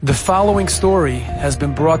The following story has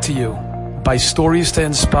been brought to you by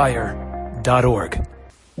StoriesToInspire.org.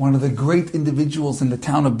 One of the great individuals in the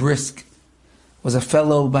town of Brisk was a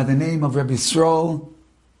fellow by the name of Rabbi Yisrael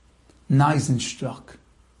Neisenstruck.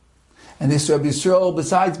 And this Rabbi Yisrael,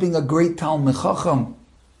 besides being a great Talmid Chacham,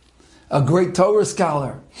 a great Torah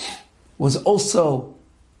scholar, was also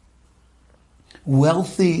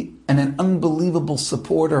wealthy and an unbelievable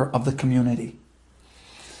supporter of the community.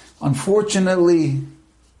 Unfortunately,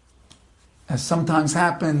 as sometimes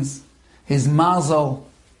happens, his mazel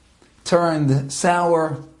turned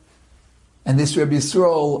sour, and this Rabbi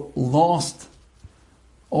Yisrael lost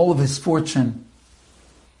all of his fortune,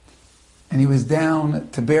 and he was down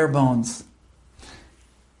to bare bones.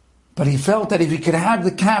 But he felt that if he could have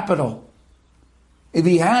the capital, if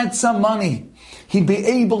he had some money, he'd be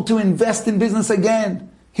able to invest in business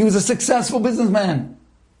again. He was a successful businessman,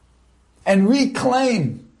 and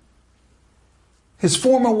reclaim his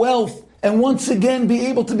former wealth, and once again be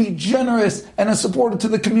able to be generous and a supporter to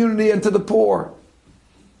the community and to the poor.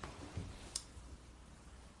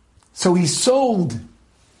 So he sold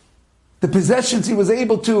the possessions he was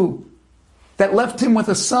able to, that left him with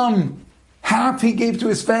a sum. Half he gave to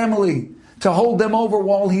his family to hold them over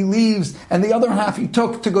while he leaves, and the other half he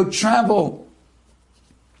took to go travel,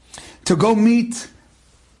 to go meet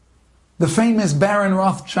the famous Baron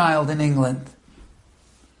Rothschild in England.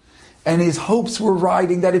 And his hopes were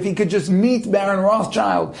riding that if he could just meet Baron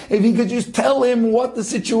Rothschild, if he could just tell him what the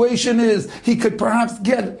situation is, he could perhaps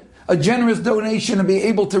get a generous donation and be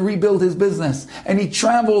able to rebuild his business. And he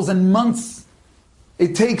travels, and months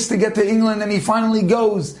it takes to get to England, and he finally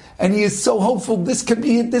goes, and he is so hopeful this could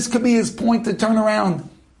be it, this could be his point to turn around.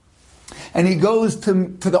 And he goes to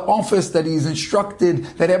the office that he's instructed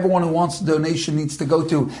that everyone who wants a donation needs to go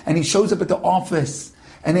to. And he shows up at the office,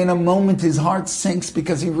 and in a moment his heart sinks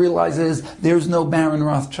because he realizes there's no Baron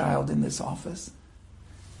Rothschild in this office.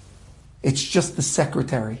 It's just the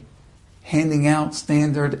secretary handing out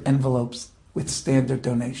standard envelopes with standard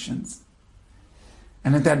donations.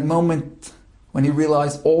 And at that moment, when he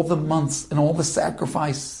realized all the months and all the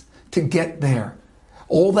sacrifice to get there,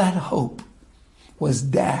 all that hope was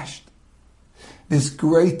dashed, this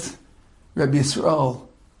great Rabbi Yisrael,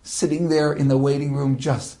 sitting there in the waiting room,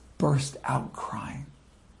 just burst out crying.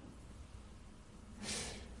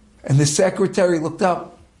 And the secretary looked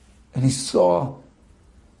up, and he saw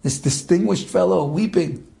this distinguished fellow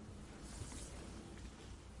weeping.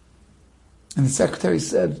 And the secretary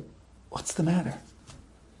said, "What's the matter?"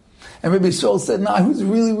 And Rabbi Yisrael said, "No, I was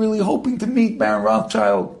really, really hoping to meet Baron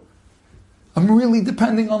Rothschild. I'm really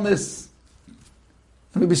depending on this."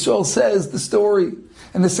 And Rabbi Yisrael says the story,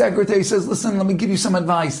 and the secretary says, "Listen, let me give you some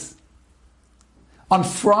advice. On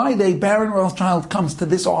Friday, Baron Rothschild comes to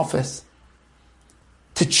this office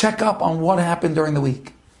to check up on what happened during the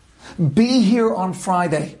week. Be here on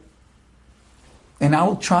Friday, and I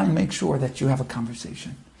will try and make sure that you have a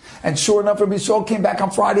conversation." And sure enough, Rabbi Yisrael came back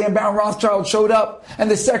on Friday, and Baron Rothschild showed up,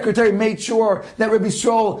 and the secretary made sure that Rabbi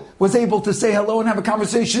Yisrael was able to say hello and have a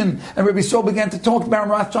conversation. And Rabbi Yisrael began to talk to Baron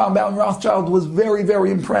Rothschild. Baron Rothschild was very,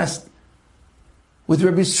 very impressed with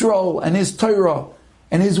Rabbi Yisrael and his Torah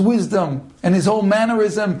and his wisdom and his whole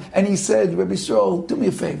mannerism. And he said, "Rabbi Yisrael, do me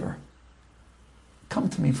a favor. Come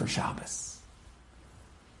to me for Shabbos."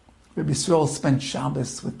 Rabbi Yisrael spent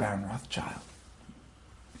Shabbos with Baron Rothschild.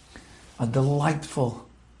 A delightful,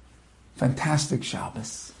 fantastic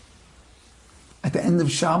Shabbos. At the end of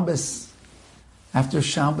Shabbos, after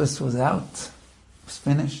Shabbos was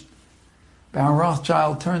finished, Baron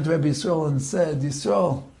Rothschild turned to Rabbi Yisrael and said,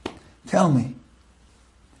 "Yisrael, tell me,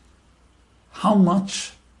 how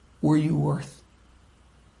much were you worth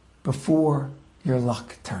before your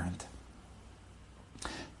luck turned?"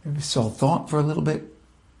 Rabbi Yisrael thought for a little bit,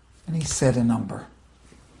 and he said a number.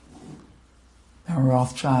 Baron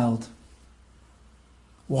Rothschild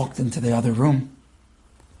walked into the other room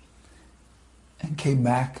and came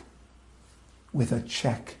back with a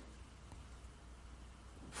check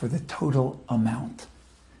for the total amount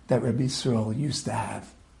that Rabbi Yisrael used to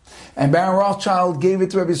have. And Baron Rothschild gave it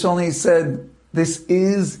to Rabbi Yisrael, and he said, "This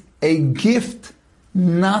is a gift,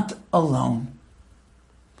 not a loan."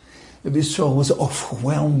 Rabbi Yisrael was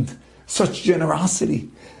overwhelmed. Such generosity.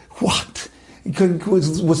 What? He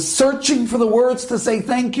was searching for the words to say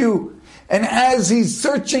thank you. And as he's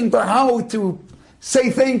searching for how to say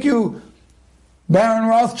thank you, Baron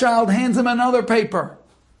Rothschild hands him another paper.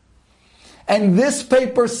 And this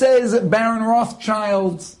paper says Baron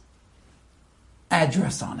Rothschild's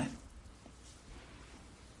address on it.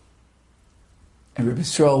 And Rabbi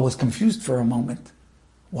Yisrael was confused for a moment.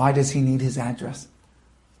 Why does he need his address?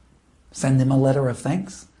 Send him a letter of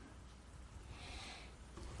thanks?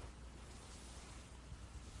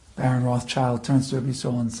 Baron Rothschild turns to Rabbi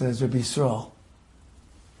Yisrael and says, Rabbi Yisrael,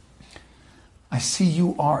 I see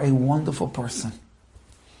you are a wonderful person.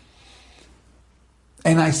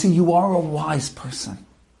 And I see you are a wise person.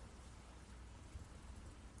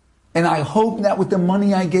 And I hope that with the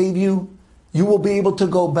money I gave you, you will be able to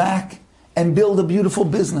go back and build a beautiful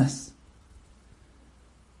business.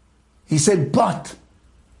 He said, but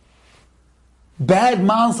bad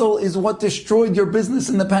mazel is what destroyed your business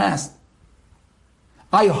in the past.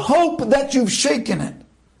 I hope that you've shaken it.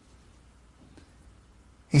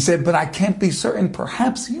 He said, but I can't be certain.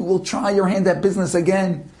 Perhaps you will try your hand at business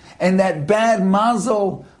again, and that bad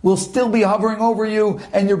mazel will still be hovering over you,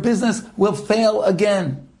 and your business will fail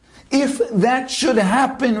again. If that should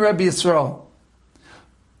happen, Rabbi Yisrael,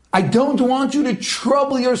 I don't want you to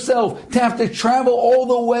trouble yourself to have to travel all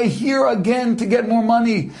the way here again to get more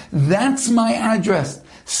money. That's my address.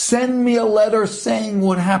 Send me a letter saying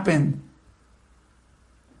what happened,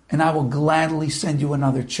 and I will gladly send you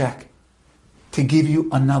another check to give you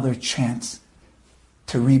another chance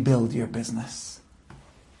to rebuild your business.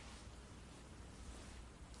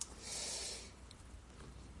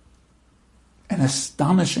 An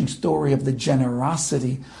astonishing story of the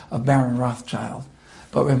generosity of Baron Rothschild.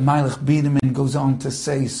 But Reb Melech Biederman goes on to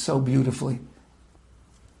say so beautifully,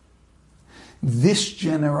 this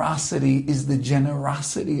generosity is the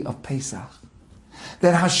generosity of Pesach.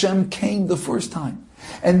 That Hashem came the first time.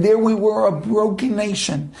 And there we were, a broken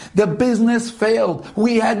nation. The business failed.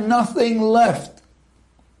 We had nothing left.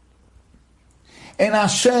 And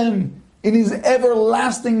Hashem, in His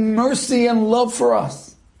everlasting mercy and love for us,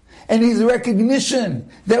 and His recognition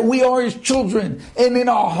that we are His children, and in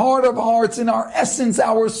our heart of hearts, in our essence,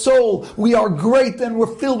 our soul, we are great and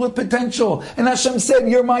we're filled with potential. And Hashem said,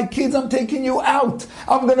 you're my kids, I'm taking you out.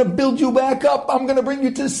 I'm going to build you back up. I'm going to bring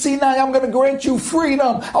you to Sinai. I'm going to grant you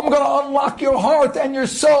freedom. I'm going to unlock your heart and your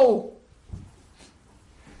soul.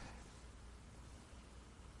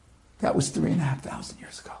 That was 3,500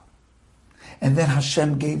 years ago. And then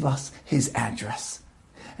Hashem gave us His address.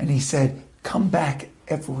 And He said, come back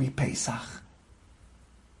every Pesach.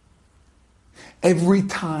 Every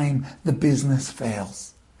time the business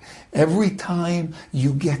fails. Every time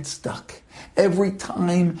you get stuck. Every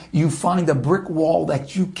time you find a brick wall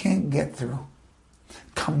that you can't get through.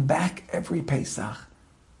 Come back every Pesach,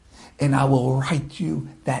 and I will write you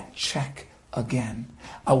that check again.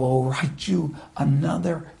 I will write you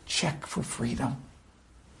another check for freedom.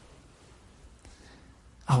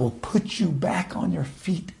 I will put you back on your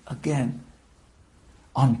feet again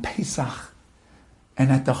on Pesach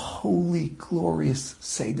and at the holy, glorious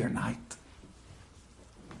Seder night.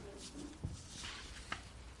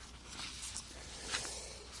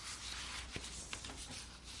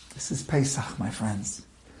 This is Pesach, my friends.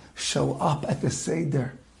 Show up at the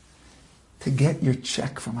Seder to get your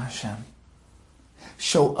check from Hashem.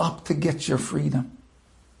 Show up to get your freedom.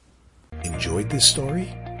 Enjoyed this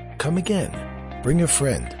story? Come again. Bring a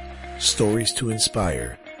friend.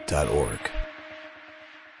 StoriesToInspire.org